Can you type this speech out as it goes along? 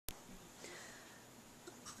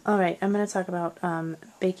Alright, I'm going to talk about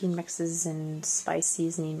baking mixes and spice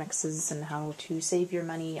seasoning mixes and how to save your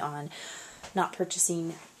money on not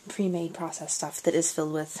purchasing pre-made processed stuff that is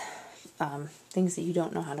filled with things that you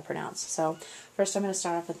don't know how to pronounce. So first I'm going to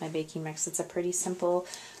start off with my baking mix. It's a pretty simple,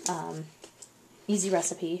 easy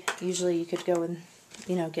recipe. Usually you could go and,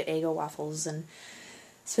 get Eggo waffles and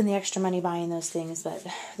spend the extra money buying those things, but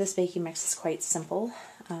this baking mix is quite simple.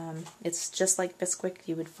 It's just like Bisquick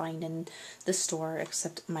you would find in the store,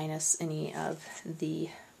 except minus any of the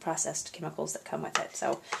processed chemicals that come with it.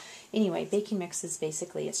 So anyway, baking mix is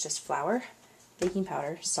basically, it's just flour, baking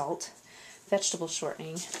powder, salt, vegetable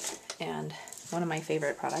shortening, and one of my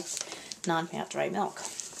favorite products, non-fat dry milk.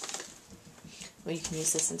 Well, you can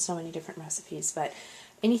use this in so many different recipes, but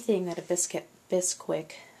anything that a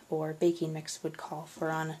Bisquick or baking mix would call for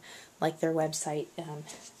on like their website,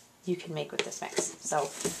 you can make with this mix. So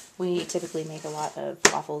we typically make a lot of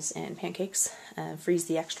waffles and pancakes, freeze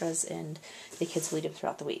the extras, and the kids will eat them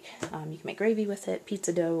throughout the week. You can make gravy with it,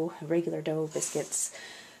 pizza dough, regular dough, biscuits.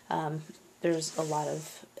 There's a lot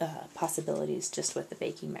of possibilities just with the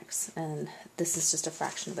baking mix, and this is just a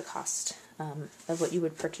fraction of the cost of what you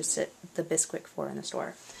would purchase the Bisquick for in the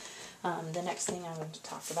store. The next thing I'm going to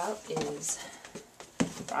talk about is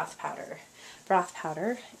broth powder. Broth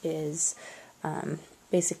powder is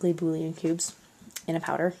basically bouillon cubes in a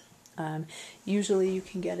powder. Usually you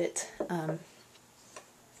can get it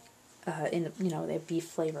in, they have beef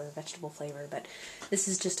flavor, vegetable flavor, but this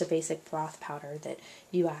is just a basic broth powder that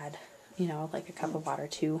you add, like a cup of water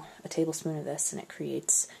to a tablespoon of this, and it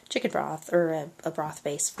creates chicken broth, or a broth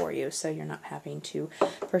base for you, so you're not having to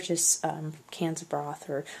purchase cans of broth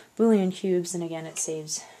or bouillon cubes, and again, it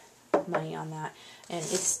saves money on that. And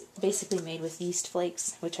it's basically made with yeast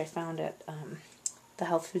flakes, which I found at the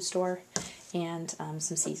health food store, and some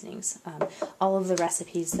seasonings. All of the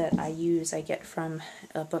recipes that I use I get from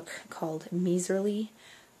a book called Miserly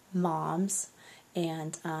Moms,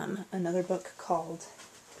 and another book called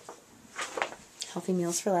Healthy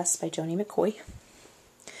Meals for Less by Joni McCoy.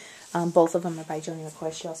 Both of them are by Joni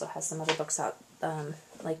McCoy. She also has some other books out,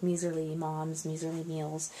 like Miserly Moms, Miserly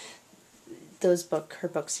Meals. Her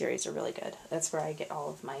book series are really good. That's where I get all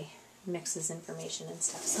of my mixes information and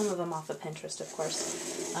stuff. Some of them off of Pinterest, of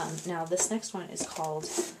course. Now this next one is called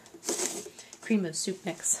cream of soup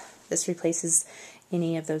mix. This replaces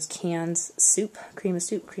any of those cans soup, cream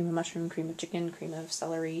of mushroom, cream of chicken, cream of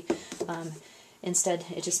celery. Instead,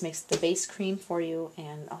 it just makes the base cream for you,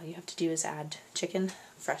 and all you have to do is add chicken,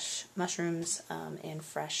 fresh mushrooms, and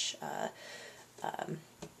fresh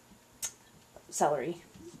celery,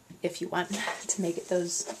 if you want to make it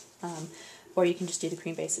those, or you can just do the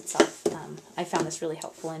cream base itself. I found this really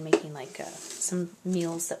helpful in making like some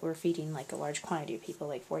meals that were feeding like a large quantity of people,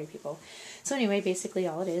 like 40 people. So anyway, basically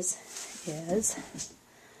all it is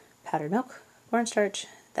powdered milk, cornstarch,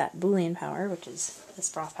 that bouillon powder, which is this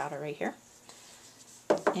broth powder right here,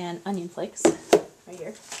 and onion flakes right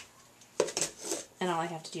here. And all I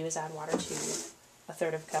have to do is add water to a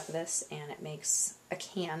third of a cup of this, and it makes a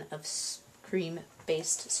can of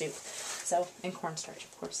cream-based soup. So, and cornstarch,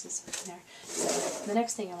 of course, is in there. So, the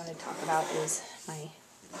next thing I want to talk about is my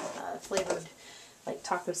flavored, like,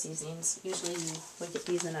 taco seasonings. Usually you would get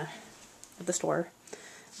these at the store.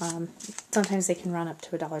 Sometimes they can run up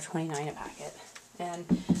to $1.29 a packet. And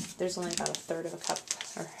there's only about a third of a cup,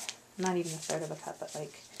 or not even a third of a cup, but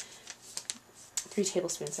like 3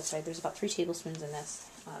 tablespoons. That's right, there's about 3 tablespoons in this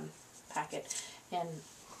packet. And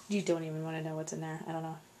you don't even want to know what's in there. I don't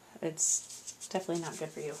know. It's definitely not good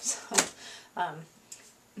for you. So,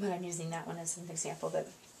 but I'm using that one as an example. But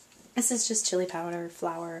this is just chili powder,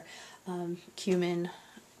 flour, cumin,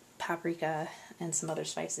 paprika, and some other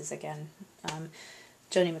spices. Again,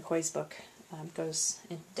 Joni McCoy's book goes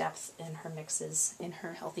in depth in her mixes in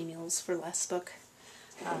her Healthy Meals for Less book,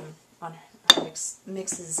 on her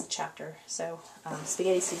mixes chapter. So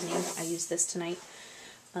spaghetti seasoning, I use this tonight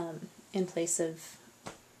in place of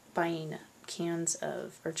buying cans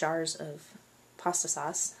of, or jars of pasta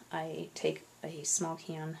sauce. I take a small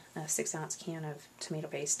can, a 6-ounce can of tomato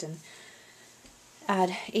paste, and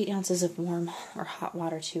add 8 ounces of warm or hot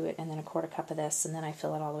water to it, and then a quarter cup of this, and then I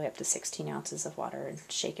fill it all the way up to 16 ounces of water and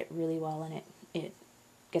shake it really well, and it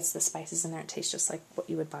gets the spices in there. It tastes just like what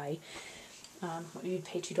you would buy, what you'd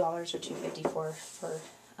pay $2 or $2.50 for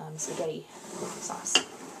spaghetti sauce.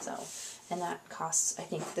 So, and that costs, I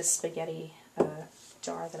think this spaghetti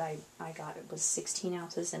jar that I got, it was 16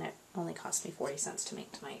 ounces, and it only cost me 40 cents to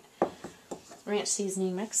make tonight. Ranch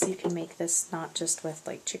seasoning mix, you can make this not just with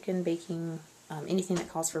like chicken, baking, anything that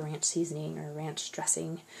calls for ranch seasoning or ranch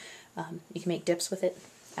dressing. You can make dips with it,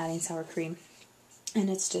 adding sour cream. And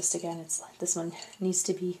it's just, again, it's like this one needs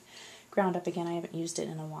to be ground up again. I haven't used it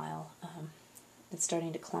in a while. It's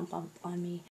starting to clump on me.